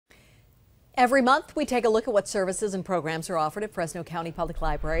Every month, we take a look at what services and programs are offered at Fresno County Public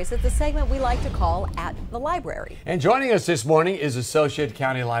Libraries. It's a segment we like to call At the Library. And joining us this morning is Associate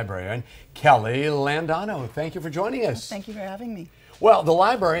County Librarian Kelly Landano. Thank you for joining us. Thank you for having me. Well, the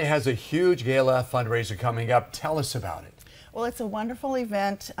library has a huge gala fundraiser coming up. Tell us about it. Well, it's a wonderful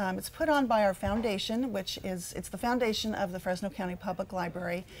event. It's put on by our foundation, it's the foundation of the Fresno County Public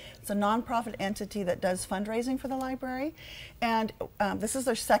Library. It's a nonprofit entity that does fundraising for the library. And this is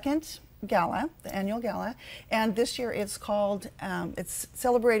their second gala, the annual gala, and this year it's called, it's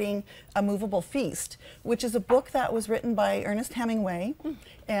celebrating A Movable Feast, which is a book that was written by Ernest Hemingway,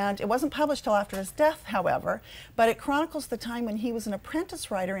 and it wasn't published till after his death, however, but it chronicles the time when he was an apprentice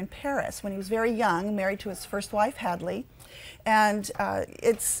writer in Paris, when he was very young, married to his first wife, Hadley, and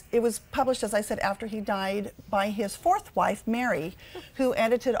it was published, as I said, after he died by his fourth wife, Mary, who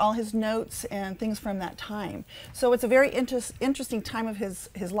edited all his notes and things from that time. So it's a very interesting time of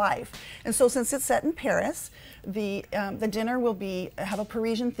his life. And so since it's set in Paris, the dinner will have a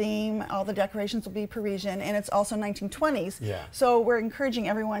Parisian theme, all the decorations will be Parisian, and it's also 1920s. Yeah. So we're encouraging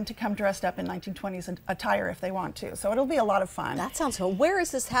everyone to come dressed up in 1920s attire if they want to. So it'll be a lot of fun. That sounds cool. Where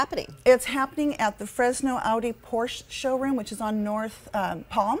is this happening? It's happening at the Fresno Audi Porsche showroom, which is on North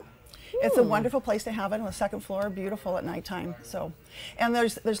Palm. It's a wonderful place to have it on the second floor, beautiful at nighttime. So, and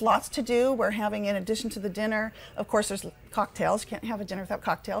there's lots to do. We're having, in addition to the dinner, of course, there's cocktails. You can't have a dinner without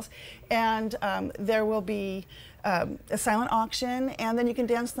cocktails. And there will be a silent auction, and then you can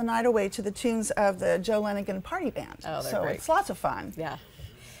dance the night away to the tunes of the Joe Lanigan Party Band. Oh, so great. It's lots of fun. Yeah.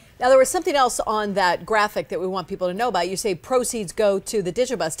 Now, there was something else on that graphic that we want people to know about. You say proceeds go to the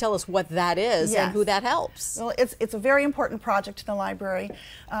Digibus. Tell us what that is and who that helps. Well, it's a very important project to the library.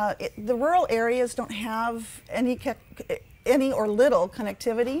 The rural areas don't have any or little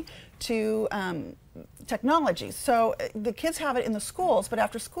connectivity to technology. So the kids have it in the schools, but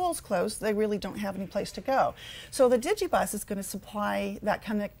after schools close, they really don't have any place to go. So the Digibus is going to supply that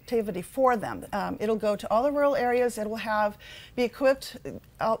connectivity for them. It'll go to all the rural areas. It will be equipped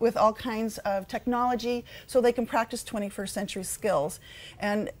with all kinds of technology so they can practice 21st century skills.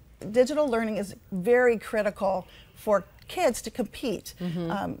 And digital learning is very critical for kids to compete.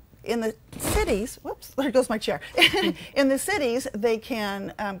 In the cities, whoops, there goes my chair. In the cities, they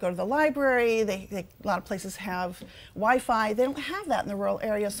can go to the library. A lot of places have Wi-Fi. They don't have that in the rural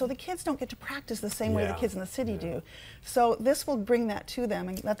areas, so the kids don't get to practice the same way the kids in the city do. So this will bring that to them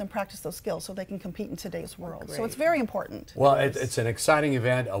and let them practice those skills so they can compete in today's world. So it's very important. Well, it's an exciting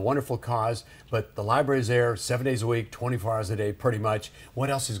event, a wonderful cause, but the library is there 7 days a week, 24 hours a day, pretty much. What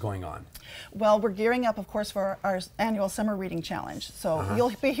else is going on? Well, we're gearing up, of course, for our annual summer reading challenge. So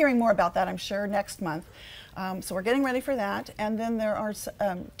you'll be hearing more about that, I'm sure, next month. So we're getting ready for that. And then there are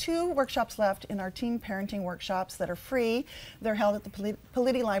 2 workshops left in our teen parenting workshops that are free. They're held at the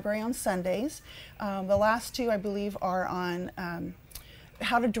Pardini Library on Sundays. The last 2, I believe, are on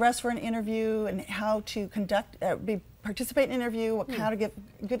how to dress for an interview and how to participate in an interview, how to get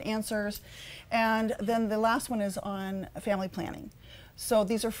good answers. And then the last one is on family planning. So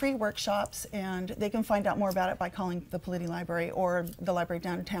these are free workshops, and they can find out more about it by calling the Pardini Library or the library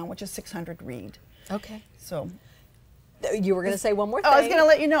downtown, which is 600 Reed. Okay. So you were going to say one more thing. I was going to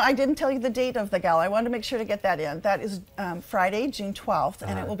let you know, I didn't tell you the date of the gala. I wanted to make sure to get that in. That is Friday, June 12th,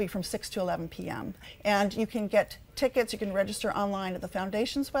 and it will be from 6 to 11 p.m. And you can get tickets. You can register online at the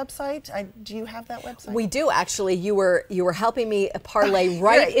foundation's website. Do you have that website? We do, actually. You were helping me parlay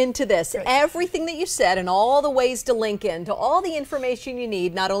right into this. Great. Everything that you said and all the ways to link in to all the information you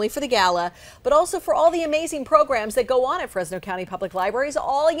need, not only for the gala, but also for all the amazing programs that go on at Fresno County Public Libraries.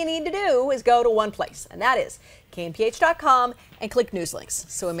 All you need to do is go to one place, and that is KMPH.com and click news links.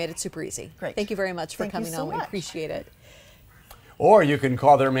 So we made it super easy. Great. Thank you very much for coming on. We appreciate it. Or you can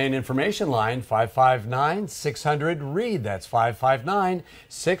call their main information line, 559-600-READ. That's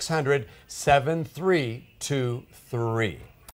 559-600-7323.